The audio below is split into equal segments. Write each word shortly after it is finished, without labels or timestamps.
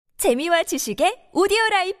재미와 지식의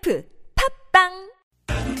오디오라이프 팝빵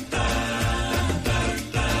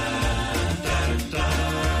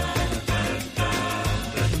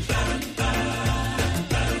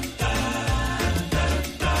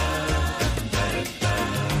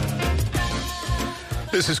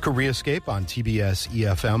This is Koreascape on TBS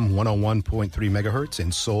EFM 101.3 megahertz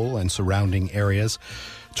in Seoul and surrounding areas.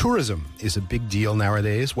 Tourism is a big deal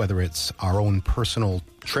nowadays, whether it's our own personal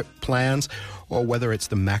trip plans or whether it's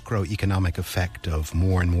the macroeconomic effect of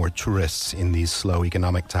more and more tourists in these slow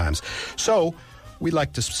economic times. So, we'd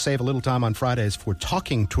like to save a little time on Fridays for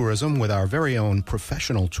talking tourism with our very own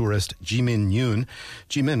professional tourist, Jie-min Yoon.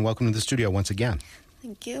 Jie-min, welcome to the studio once again.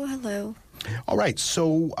 Thank you. Hello. All right,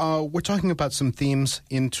 so we're talking about some themes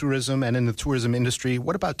in tourism and in the tourism industry.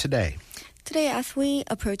 What about today? Today, as we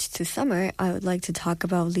approach to summer, I would like to talk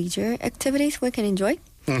about leisure activities we can enjoy.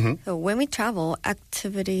 Mm-hmm. So when we travel,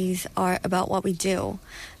 activities are about what we do.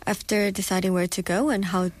 After deciding where to go and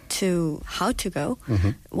how to go,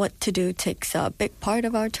 what to do takes a big part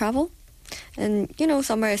of our travel. And,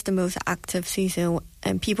 summer is the most active season,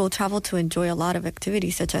 and people travel to enjoy a lot of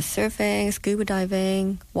activities such as surfing, scuba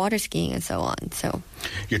diving, water skiing, and so on. So,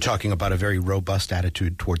 you're talking about a very robust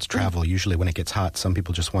attitude towards travel. Usually when it gets hot, some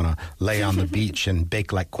people just want to lay on the beach and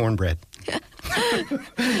bake like cornbread.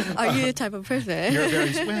 Are you the type of person? You're very,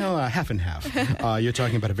 half and half. You're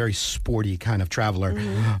talking about a very sporty kind of traveler.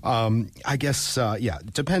 I guess,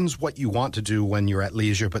 it depends what you want to do when you're at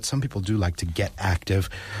leisure, but some people do like to get active.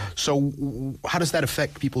 So how does that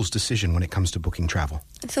affect people's decision when it comes to booking travel?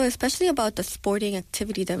 So especially about the sporting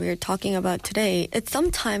activity that we're talking about today, it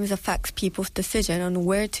sometimes affects people's decision on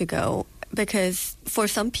where to go. Because for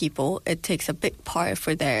some people, it takes a big part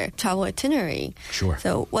for their travel itinerary. Sure.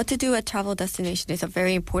 So what to do at travel destination is a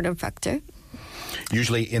very important factor.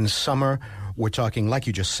 Usually in summer, we're talking, like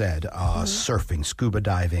you just said, surfing, scuba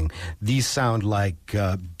diving. These sound like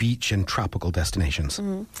beach and tropical destinations.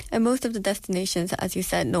 And most of the destinations, as you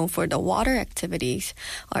said, known for the water activities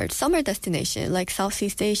are summer destinations like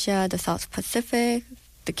Southeast Asia, the South Pacific,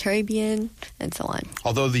 the Caribbean, and so on.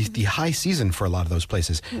 Although the high season for a lot of those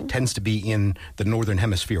places tends to be in the northern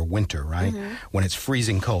hemisphere winter, right? When it's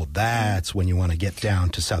freezing cold, that's when you want to get down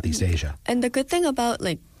to Southeast Asia. And the good thing about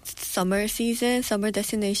summer season, summer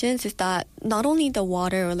destinations is that not only the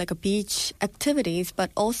water or a beach activities, but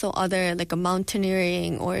also other a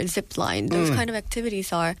mountaineering or zip line. Those kind of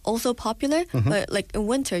activities are also popular. But in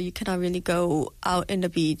winter, you cannot really go out in the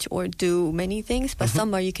beach or do many things. But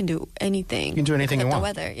summer, you can do anything. You can do anything you want. The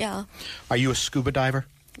weather, yeah. Are you a scuba diver?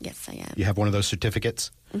 Yes, I am. You have one of those certificates?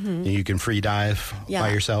 You can free dive by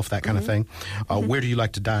yourself, that kind of thing. Where do you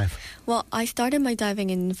like to dive? Well, I started my diving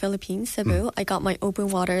in the Philippines, Cebu. I got my open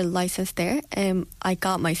water license there, and I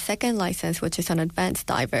got my second license, which is an advanced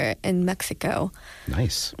diver, in Mexico.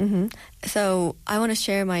 Nice. So I want to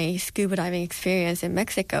share my scuba diving experience in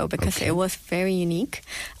Mexico because it was very unique.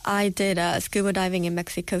 I did scuba diving in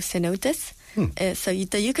Mexico cenotes. So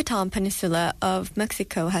the Yucatan Peninsula of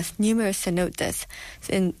Mexico has numerous cenotes.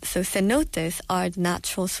 So cenotes are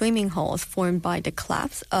natural swimming holes formed by the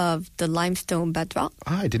collapse of the limestone bedrock.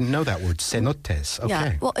 I didn't know that word, cenotes. Okay.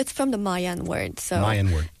 Yeah, well, it's from the Mayan word. So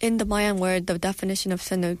Mayan word. In the Mayan word, the definition of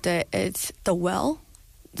cenote is the well.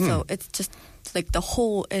 So it's just the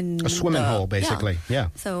hole in a swimming hole, basically. Yeah.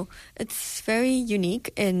 So it's very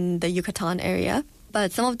unique in the Yucatan area.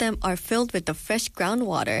 But some of them are filled with the fresh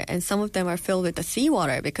groundwater and some of them are filled with the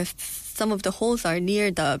seawater because some of the holes are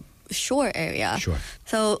near the shore area. Sure.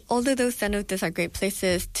 So although those cenotes are great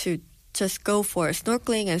places to just go for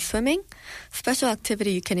snorkeling and swimming, special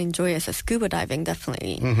activity you can enjoy as a scuba diving,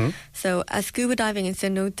 definitely. So as scuba diving and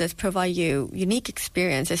cenotes provide you unique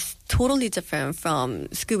experience, it's totally different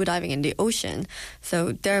from scuba diving in the ocean.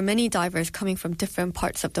 So there are many divers coming from different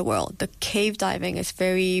parts of the world. The cave diving is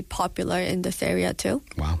very popular in this area too.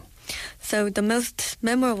 Wow. So the most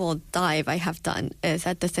memorable dive I have done is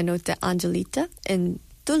at the cenote Angelita in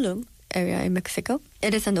Tulum area in Mexico.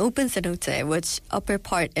 It is an open cenote, which upper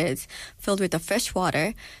part is filled with the fresh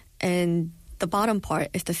water and the bottom part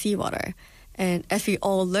is the seawater. And as we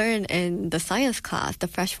all learn in the science class, the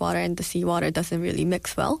fresh water and the seawater doesn't really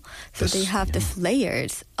mix well. So they have these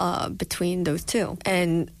layers between those two.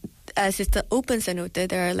 And as it's the open cenote,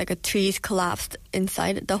 there are trees collapsed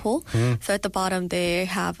inside the hole. So at the bottom, they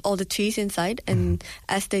have all the trees inside. And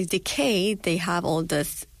as they decay, they have all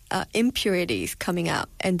this impurities coming out,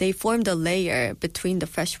 and they form the layer between the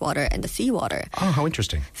fresh water and the seawater. Oh, how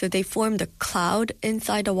interesting. So they form the cloud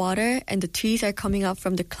inside the water, and the trees are coming out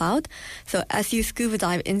from the cloud. So as you scuba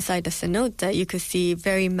dive inside the cenote, you could see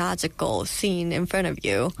very magical scene in front of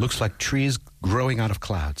you. Looks like trees growing out of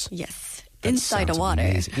clouds. Yes. inside the sounds water.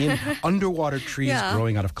 amazing. Underwater trees Yeah.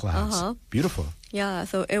 growing out of clouds. Uh-huh. Beautiful. Yeah,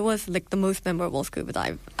 so it was like the most memorable scuba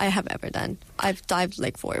dive I have ever done. I've dived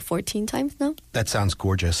like for 14 times now. That sounds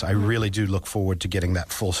gorgeous. I really do look forward to getting that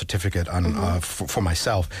full certificate on for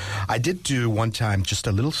myself. I did do one time just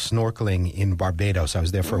a little snorkeling in Barbados. I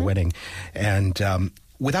was there for a wedding. And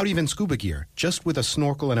without even scuba gear, just with a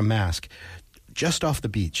snorkel and a mask, just off the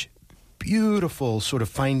beach. Beautiful sort of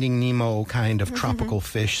Finding Nemo kind of tropical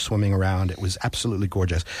fish swimming around. It was absolutely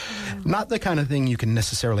gorgeous. Not the kind of thing you can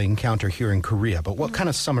necessarily encounter here in Korea, but what kind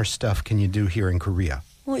of summer stuff can you do here in Korea?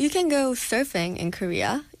 Well, you can go surfing in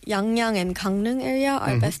Korea. Yangyang and Gangneung area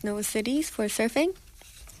are best known cities for surfing.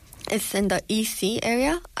 It's in the EC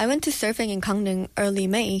area. I went to surfing in Gangneung early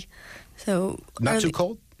May. So Not too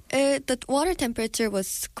cold? The water temperature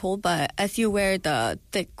was cold, but as you wear the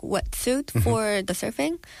thick wetsuit for the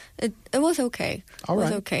surfing, it was okay. All it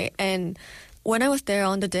was right. okay. And when I was there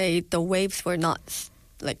on the day, the waves were not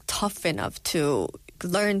like tough enough to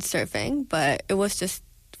learn surfing, but it was just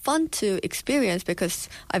fun to experience because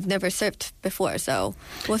I've never surfed before, so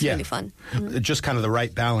it was really fun. Just kind of the right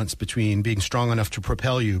balance between being strong enough to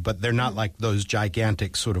propel you, but they're not like those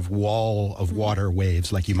gigantic sort of wall of water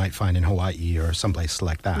waves like you might find in Hawaii or someplace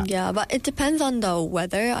like that. Yeah, but it depends on the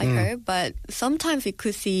weather, I heard. But sometimes we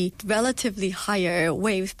could see relatively higher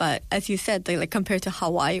waves. But as you said, they, like compared to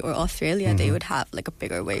Hawaii or Australia, they would have like a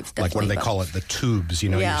bigger waves. Like what do they but- call it? The tubes, you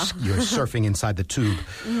know, Yeah. you're surfing inside the tube.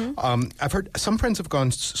 I've heard some friends have gone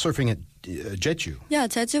surfing at Jeju. Yeah,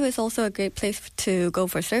 Jeju is also a great place to go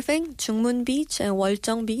for surfing. Jungmun Beach and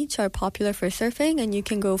Woljeong Beach are popular for surfing, and you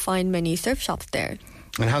can go find many surf shops there.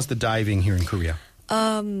 And how's the diving here in Korea?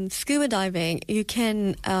 Scuba diving, you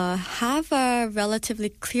can have a relatively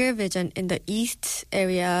clear vision in the east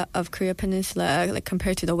area of Korea Peninsula, like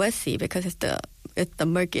compared to the West Sea, because it's the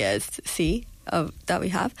murkiest sea that we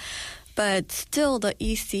have. But still, the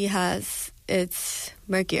East Sea it's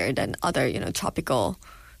murkier than other, tropical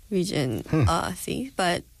region sea.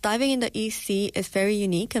 But diving in the East Sea is very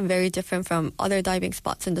unique and very different from other diving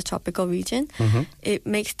spots in the tropical region. It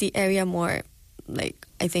makes the area more,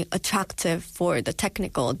 I think, attractive for the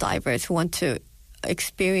technical divers who want to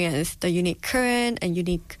experience the unique current and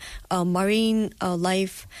unique marine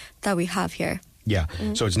life that we have here. Yeah,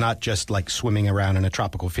 so it's not just like swimming around in a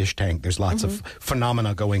tropical fish tank. There's lots of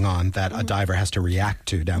phenomena going on that a diver has to react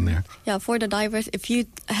to down there. Yeah, for the divers, if you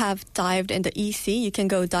have dived in the EC, you can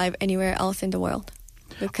go dive anywhere else in the world.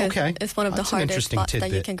 Because it's one of That's the an hardest interesting spots tidbit.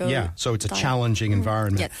 that you can go Yeah, so it's a dive. challenging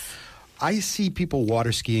environment. Yes. I see people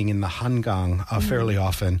water skiing in the Hangang fairly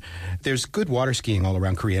often. There's good water skiing all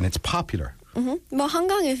around Korea, and it's popular. Well,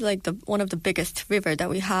 Hangang is like one of the biggest river that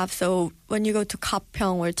we have. So when you go to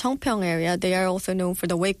Gapyeong or Cheongpyeong area, they are also known for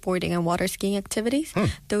the wakeboarding and water skiing activities.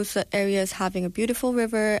 Those areas having a beautiful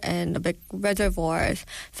river and a big reservoirs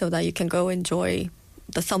so that you can go enjoy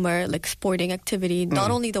the summer sporting activity.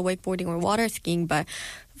 Not only the wakeboarding or water skiing, but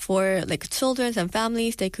for children and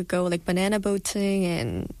families, they could go banana boating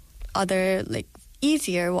and other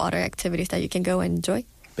easier water activities that you can go and enjoy.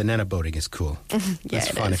 Banana boating is cool. That's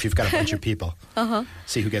it fun is. if you've got a bunch of people.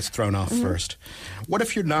 See who gets thrown off first. What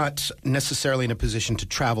if you're not necessarily in a position to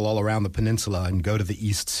travel all around the peninsula and go to the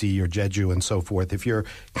East Sea or Jeju and so forth? If you're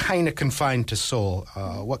kind of confined to Seoul,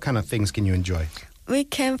 what kind of things can you enjoy? We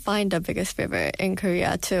can find the biggest river in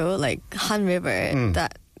Korea too, Han River,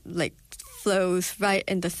 that flows right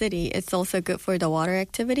in the city. It's also good for the water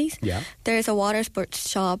activities. Yeah. There's a water sports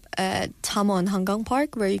shop at Jamon Hangang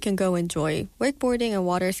Park where you can go enjoy wakeboarding and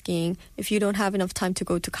water skiing. If you don't have enough time to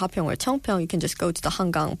go to Gapyeong or Cheongpyeong, you can just go to the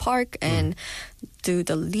Hangang Park and do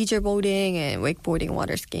the leisure boating and wakeboarding,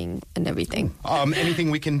 water skiing, and everything. Anything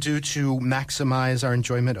we can do to maximize our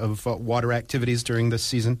enjoyment of water activities during this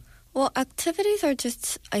season? Well, activities are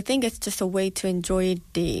I think it's just a way to enjoy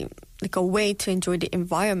the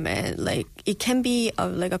environment. It can be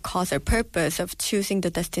a cause or purpose of choosing the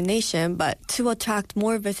destination, but to attract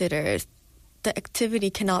more visitors, the activity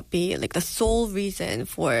cannot be the sole reason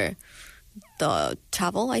for the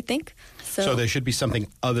travel, I think. So there should be something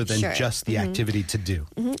other than Sure. just the activity to do.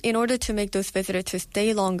 In order to make those visitors to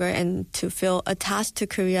stay longer and to feel attached to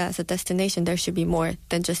Korea as a destination, there should be more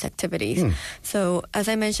than just activities. So as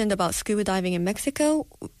I mentioned about scuba diving in Mexico,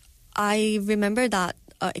 I remember that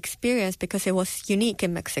experience because it was unique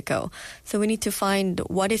in Mexico. So we need to find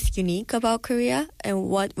what is unique about Korea and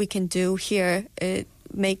what we can do here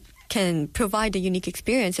can provide the unique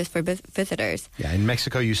experiences for visitors. Yeah, in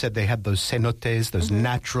Mexico, you said they had those cenotes, those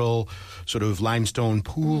natural sort of limestone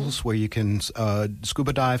pools where you can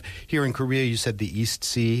scuba dive. Here in Korea, you said the East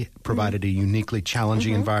Sea provided a uniquely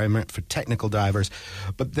challenging environment for technical divers.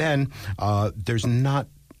 But then there's not,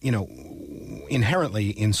 inherently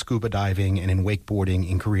in scuba diving and in wakeboarding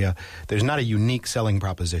in Korea, there's not a unique selling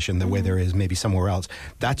proposition the way there is maybe somewhere else.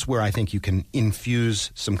 That's where I think you can infuse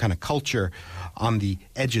some kind of culture on the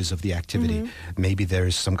edges of the activity. Maybe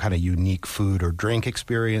there's some kind of unique food or drink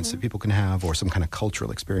experience that people can have, or some kind of cultural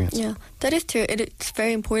experience. Yeah, that is true. It's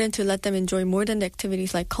very important to let them enjoy more than the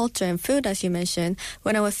activities like culture and food, as you mentioned.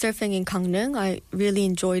 When I was surfing in Gangneung,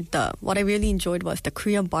 what I really enjoyed was the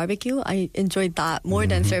Korean barbecue. I enjoyed that more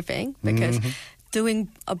than surfing, because doing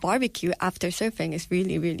a barbecue after surfing is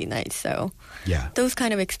really, really nice. So those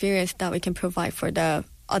kind of experience that we can provide for the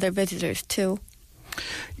other visitors too.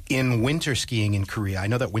 In winter skiing in Korea, I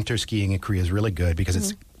know that winter skiing in Korea is really good because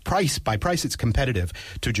it's by price it's competitive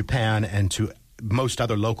to Japan and to most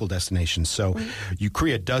other local destinations. So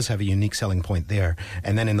Korea does have a unique selling point there.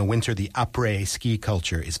 And then in the winter, the après ski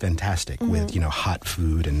culture is fantastic with, hot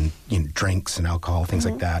food and drinks and alcohol, things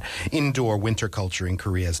like that. Indoor winter culture in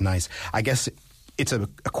Korea is nice. I guess it's a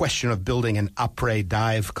question of building an après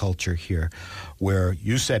dive culture here, where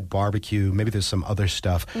you said barbecue, maybe there's some other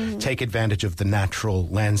stuff. Take advantage of the natural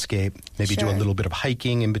landscape, maybe do a little bit of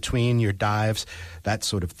hiking in between your dives, that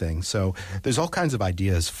sort of thing. So there's all kinds of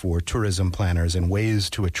ideas for tourism planners and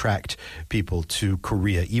ways to attract people to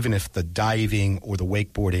Korea, even if the diving or the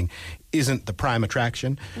wakeboarding isn't the prime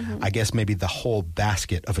attraction. I guess maybe the whole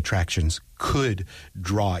basket of attractions could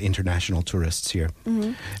draw international tourists here.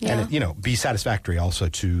 And, be satisfactory also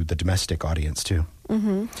to the domestic audience, too.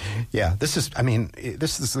 Yeah, this is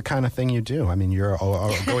the kind of thing you do. I mean, you're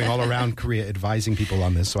going all around Korea advising people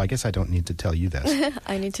on this, so I guess I don't need to tell you this.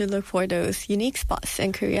 I need to look for those unique spots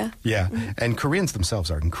in Korea. Yeah, and Koreans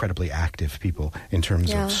themselves are incredibly active people in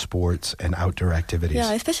terms of sports and outdoor activities.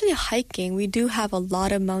 Yeah, especially hiking. We do have a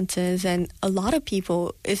lot of mountains, and a lot of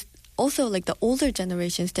people is also like the older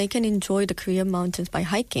generations, they can enjoy the Korean mountains by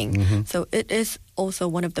hiking. So it is also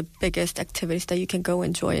one of the biggest activities that you can go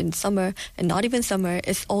enjoy in summer, and not even summer.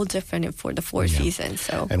 It's all different for the 4 seasons.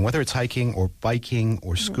 So, and whether it's hiking or biking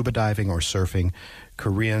or scuba diving or surfing,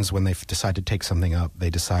 Koreans, when they decide to take something up, they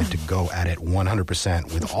decide to go at it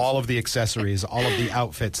 100% with all of the accessories, all of the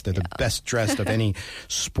outfits. They're the best dressed of any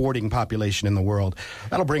sporting population in the world.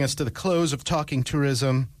 That'll bring us to the close of Talking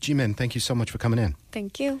Tourism. Jie-min, thank you so much for coming in.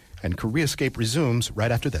 Thank you. And Koreascape resumes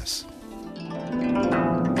right after this.